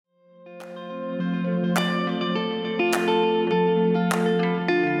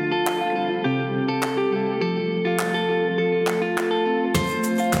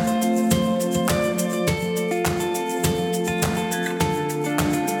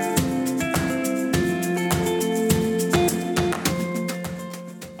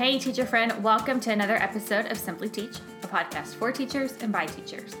teacher friend. Welcome to another episode of Simply Teach, a podcast for teachers and by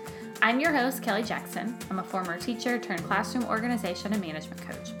teachers. I'm your host, Kelly Jackson. I'm a former teacher turned classroom organization and management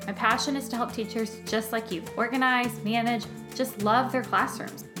coach. My passion is to help teachers just like you organize, manage, just love their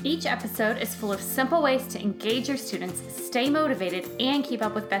classrooms. Each episode is full of simple ways to engage your students, stay motivated, and keep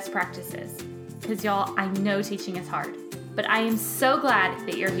up with best practices. Because y'all, I know teaching is hard, but I am so glad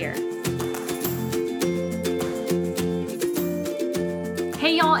that you're here.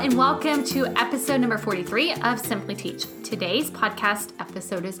 Hey y'all, and welcome to episode number 43 of Simply Teach. Today's podcast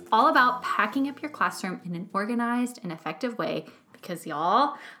episode is all about packing up your classroom in an organized and effective way because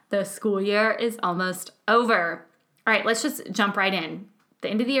y'all, the school year is almost over. All right, let's just jump right in. The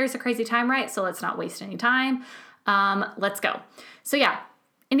end of the year is a crazy time, right? So let's not waste any time. Let's go. So yeah,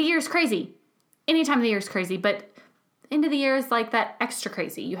 end of the year is crazy. Any time of the year is crazy, but end of the year is like that extra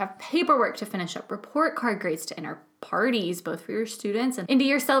crazy. You have paperwork to finish up, report card grades to enter, parties, both for your students and end of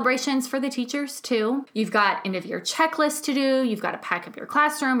year celebrations for the teachers too. You've got end of year checklists to do. You've got to pack up your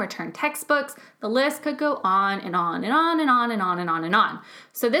classroom, return textbooks. The list could go on and on and on and on and on and on and on.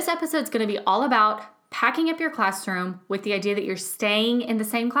 So this episode is going to be all about packing up your classroom with the idea that you're staying in the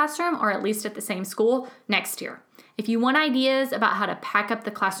same classroom or at least at the same school next year. If you want ideas about how to pack up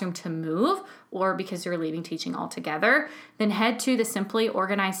the classroom to move or because you're leaving teaching altogether, then head to the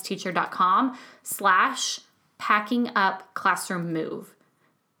simplyorganizedteacher.com/packing up classroom move.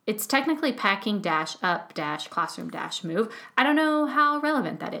 It's technically packing -up classroom move. I don't know how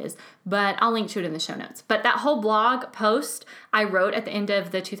relevant that is, but I'll link to it in the show notes. But that whole blog post I wrote at the end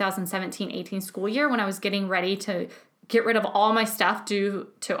of the 2017-18 school year when I was getting ready to get rid of all my stuff due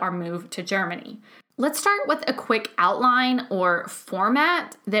to our move to Germany. Let's start with a quick outline or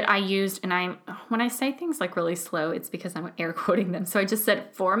format that I used. And when I say things like really slow, it's because I'm air quoting them. So I just said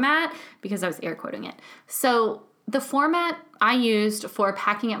format because I was air quoting it. So the format I used for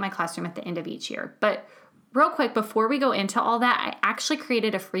packing up my classroom at the end of each year. But real quick, before we go into all that, I actually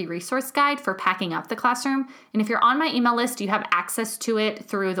created a free resource guide for packing up the classroom. And if you're on my email list, you have access to it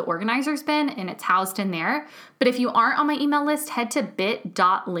through the organizer's bin and it's housed in there. But if you aren't on my email list, head to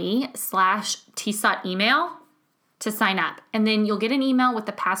bit.ly/tsot-email to sign up. And then you'll get an email with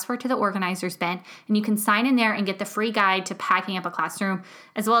the password to the organizer's bin and you can sign in there and get the free guide to packing up a classroom,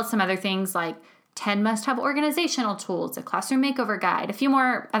 as well as some other things like 10 must-have organizational tools, a classroom makeover guide, a few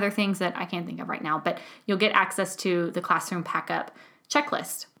more other things that I can't think of right now, but you'll get access to the classroom pack-up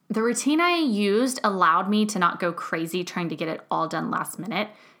checklist. The routine I used allowed me to not go crazy trying to get it all done last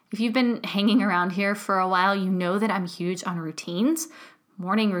minute. If you've been hanging around here for a while, you know that I'm huge on routines,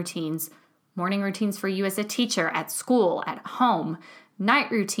 morning routines for you as a teacher at school, at home, night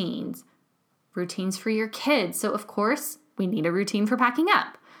routines for your kids. So of course, we need a routine for packing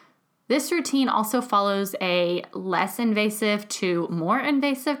up. This routine also follows a less invasive to more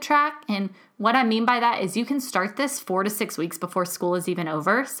invasive track. And what I mean by that is you can start this 4 to 6 weeks before school is even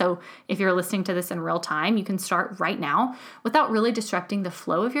over. So if you're listening to this in real time, you can start right now without really disrupting the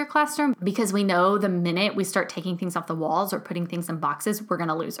flow of your classroom because we know the minute we start taking things off the walls or putting things in boxes, we're going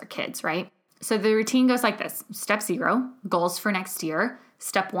to lose our kids, right? So the routine goes like this. Step 0, goals for next year.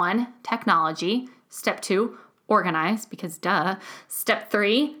 Step 1, technology. Step 2, organize, because duh. Step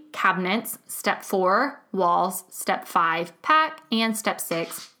 3, cabinets. Step 4, walls. Step 5, pack. And step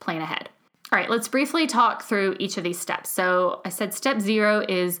 6, plan ahead. All right, let's briefly talk through each of these steps. So I said step 0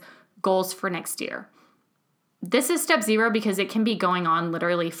 is goals for next year. This is step 0 because it can be going on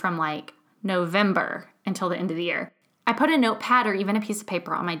literally from like November until the end of the year. I put a notepad or even a piece of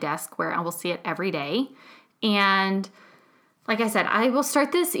paper on my desk where I will see it every day. And like I said, I will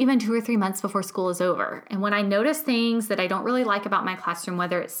start this even 2 or 3 months before school is over. And when I notice things that I don't really like about my classroom,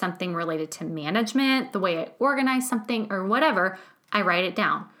 whether it's something related to management, the way I organize something, or whatever, I write it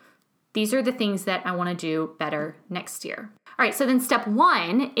down. These are the things that I want to do better next year. All right, so then step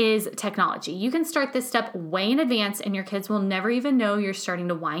 1 is technology. You can start this step way in advance and your kids will never even know you're starting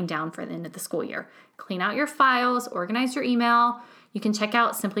to wind down for the end of the school year. Clean out your files, organize your email. You can check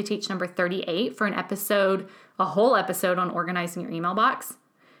out Simply Teach number 38 for a whole episode on organizing your email box.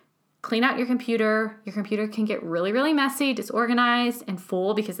 Clean out your computer. Your computer can get really, really messy, disorganized, and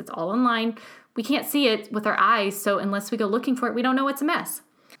full because it's all online. We can't see it with our eyes, so unless we go looking for it, we don't know it's a mess.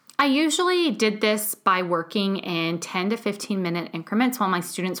 I usually did this by working in 10 to 15 minute increments while my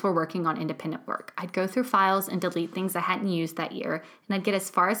students were working on independent work. I'd go through files and delete things I hadn't used that year, and I'd get as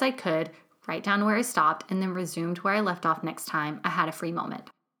far as I could, write down where I stopped, and then resumed where I left off next time I had a free moment.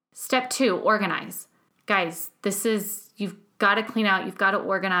 Step 2, organize. Guys, you've got to clean out, you've got to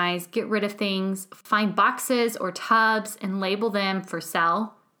organize, get rid of things, find boxes or tubs and label them for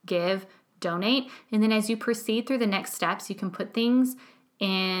sell, give, donate. And then as you proceed through the next steps, you can put things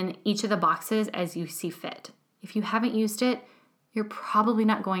in each of the boxes as you see fit. If you haven't used it, you're probably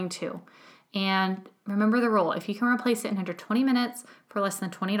not going to. And remember the rule, if you can replace it in under 20 minutes for less than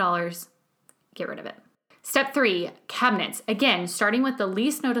 $20, get rid of it. Step 3, cabinets. Again, starting with the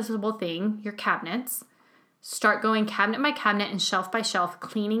least noticeable thing, your cabinets. Start going cabinet by cabinet and shelf by shelf,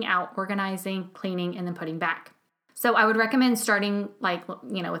 cleaning out, organizing, cleaning, and then putting back. So I would recommend starting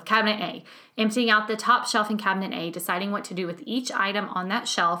with cabinet A, emptying out the top shelf in cabinet A, deciding what to do with each item on that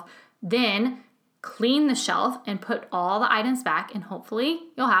shelf, then clean the shelf and put all the items back, and hopefully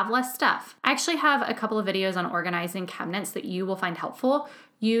you'll have less stuff. I actually have a couple of videos on organizing cabinets that you will find helpful.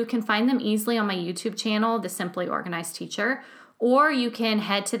 You can find them easily on my YouTube channel, The Simply Organized Teacher, or you can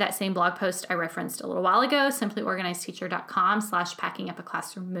head to that same blog post I referenced a little while ago,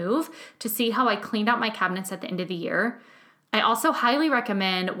 simplyorganizedteacher.com/packingupaclassroommove, to see how I cleaned out my cabinets at the end of the year. I also highly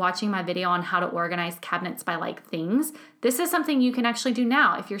recommend watching my video on how to organize cabinets by like things. This is something you can actually do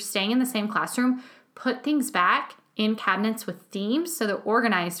now. If you're staying in the same classroom, put things back in cabinets with themes so they're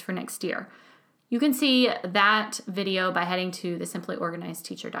organized for next year. You can see that video by heading to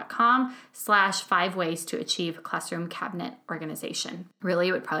thesimplyorganizedteacher.com/5 ways to achieve classroom cabinet organization. Really,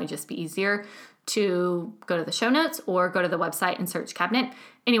 it would probably just be easier to go to the show notes or go to the website and search cabinet.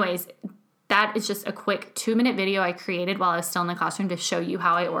 Anyways, that is just a quick 2-minute video I created while I was still in the classroom to show you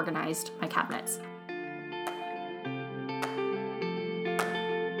how I organized my cabinets.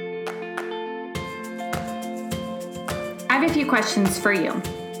 I have a few questions for you.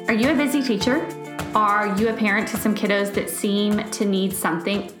 Are you a busy teacher? Are you a parent to some kiddos that seem to need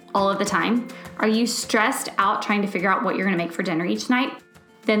something all of the time? Are you stressed out trying to figure out what you're going to make for dinner each night?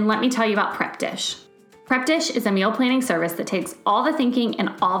 Then let me tell you about Prep Dish. Prep Dish is a meal planning service that takes all the thinking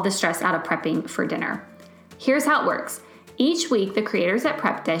and all the stress out of prepping for dinner. Here's how it works. Each week, the creators at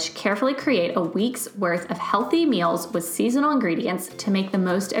Prep Dish carefully create a week's worth of healthy meals with seasonal ingredients to make the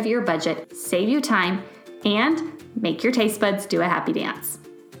most of your budget, save you time, and make your taste buds do a happy dance.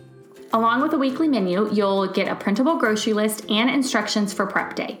 Along with a weekly menu, you'll get a printable grocery list and instructions for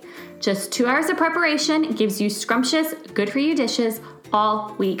prep day. Just 2 hours of preparation gives you scrumptious, good-for-you dishes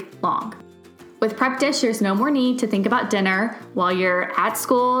all week long. With Prep Dish, there's no more need to think about dinner while you're at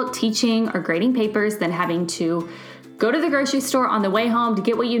school, teaching, or grading papers than having to go to the grocery store on the way home to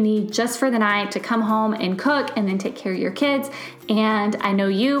get what you need just for the night, to come home and cook and then take care of your kids. And I know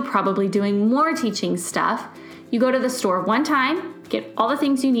you probably doing more teaching stuff. You go to the store one time, get all the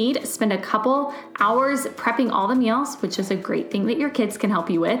things you need, spend a couple hours prepping all the meals, which is a great thing that your kids can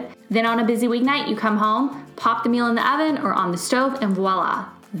help you with. Then on a busy weeknight, you come home, pop the meal in the oven or on the stove, and voila,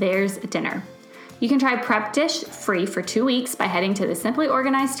 there's dinner. You can try Prep Dish free for 2 weeks by heading to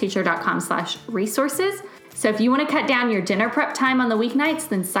thesimplyorganizedteacher.com/resources. So if you want to cut down your dinner prep time on the weeknights,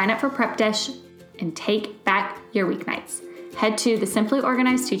 then sign up for Prep Dish and take back your weeknights. Head to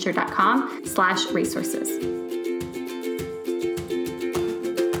thesimplyorganizedteacher.com/resources.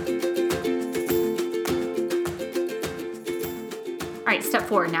 All right, step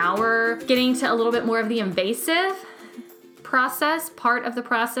 4. Now we're getting to a little bit more of the invasive part of the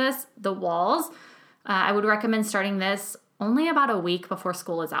process, the walls. I would recommend starting this only about a week before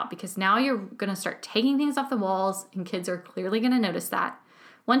school is out, because now you're going to start taking things off the walls and kids are clearly going to notice that.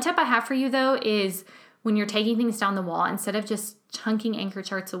 One tip I have for you though is when you're taking things down the wall, instead of just chunking anchor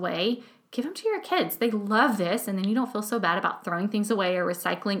charts away, give them to your kids. They love this, and then you don't feel so bad about throwing things away or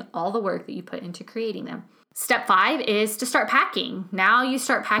recycling all the work that you put into creating them. Step 5 is to start packing. Now you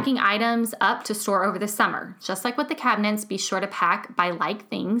start packing items up to store over the summer. Just like with the cabinets, be sure to pack by like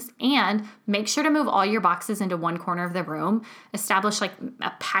things and make sure to move all your boxes into one corner of the room. Establish like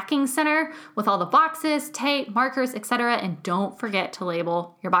a packing center with all the boxes, tape, markers, etc. And don't forget to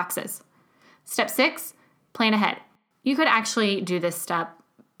label your boxes. Step 6, plan ahead. You could actually do this step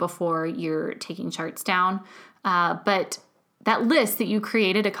before you're taking charts down, but that list that you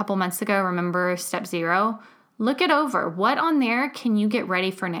created a couple months ago, remember step 0? Look it over. What on there can you get ready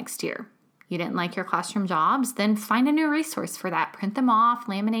for next year? You didn't like your classroom jobs? Then find a new resource for that. Print them off,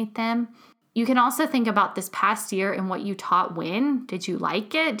 laminate them. You can also think about this past year and what you taught when. Did you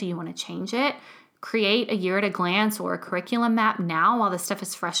like it? Do you want to change it? Create a year at a glance or a curriculum map now while this stuff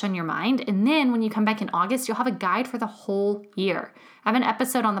is fresh on your mind. And then when you come back in August, you'll have a guide for the whole year. I have an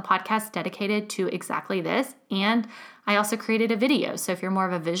episode on the podcast dedicated to exactly this, and I also created a video. So if you're more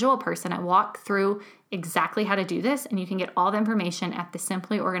of a visual person, I walk through exactly how to do this, and you can get all the information at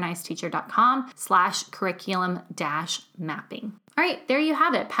thesimplyorganizedteacher.com/curriculum-mapping. All right, there you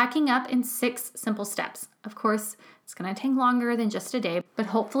have it. Packing up in 6 simple steps. Of course, it's going to take longer than just a day, but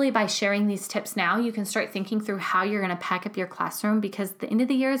hopefully by sharing these tips now, you can start thinking through how you're going to pack up your classroom, because the end of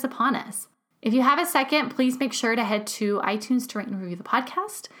the year is upon us. If you have a second, please make sure to head to iTunes to rate and review the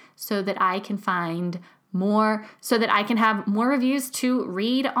podcast so that I can have more reviews to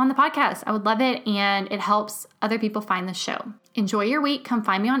read on the podcast. I would love it, and it helps other people find the show. Enjoy your week. Come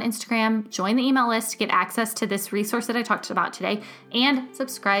find me on Instagram, join the email list to get access to this resource that I talked about today, and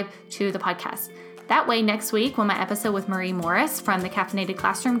subscribe to the podcast. That way, next week, when my episode with Marie Morris from the Caffeinated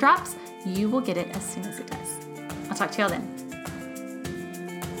Classroom drops, you will get it as soon as it does. I'll talk to y'all then.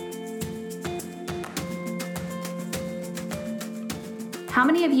 How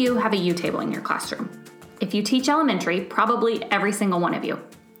many of you have a U table in your classroom? If you teach elementary, probably every single one of you.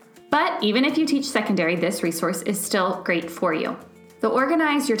 But even if you teach secondary, this resource is still great for you. The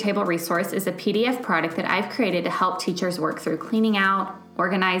Organize Your Table resource is a PDF product that I've created to help teachers work through cleaning out,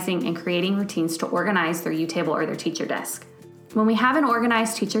 organizing, and creating routines to organize their U table or their teacher desk. When we have an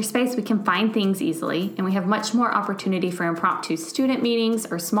organized teacher space, we can find things easily, and we have much more opportunity for impromptu student meetings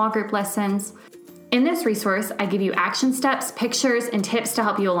or small group lessons. In this resource, I give you action steps, pictures, and tips to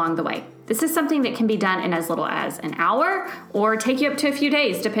help you along the way. This is something that can be done in as little as an hour or take you up to a few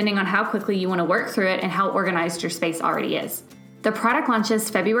days, depending on how quickly you want to work through it and how organized your space already is. The product launches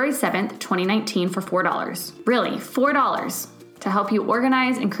February 7th, 2019 for $4. Really, $4 to help you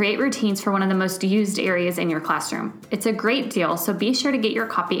organize and create routines for one of the most used areas in your classroom. It's a great deal, so be sure to get your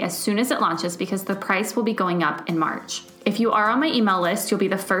copy as soon as it launches because the price will be going up in March. If you are on my email list, you'll be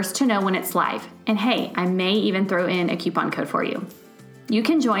the first to know when it's live. And hey, I may even throw in a coupon code for you. You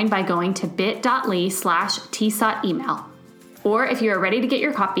can join by going to bit.ly/TSOT email. Or if you are ready to get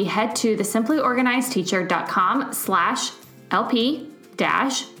your copy, head to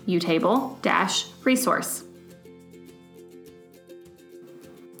thesimplyorganizedteacher.com/LP-utable-resource.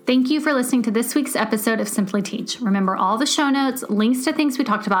 Thank you for listening to this week's episode of Simply Teach. Remember, all the show notes, links to things we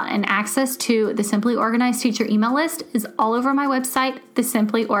talked about, and access to the Simply Organized Teacher email list is all over my website,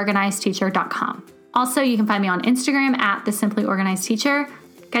 thesimplyorganizedteacher.com. Also, you can find me on Instagram at thesimplyorganizedteacher.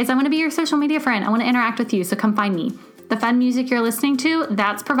 Guys, I want to be your social media friend. I want to interact with you, so come find me. The fun music you're listening to,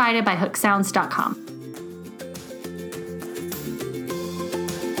 that's provided by hooksounds.com.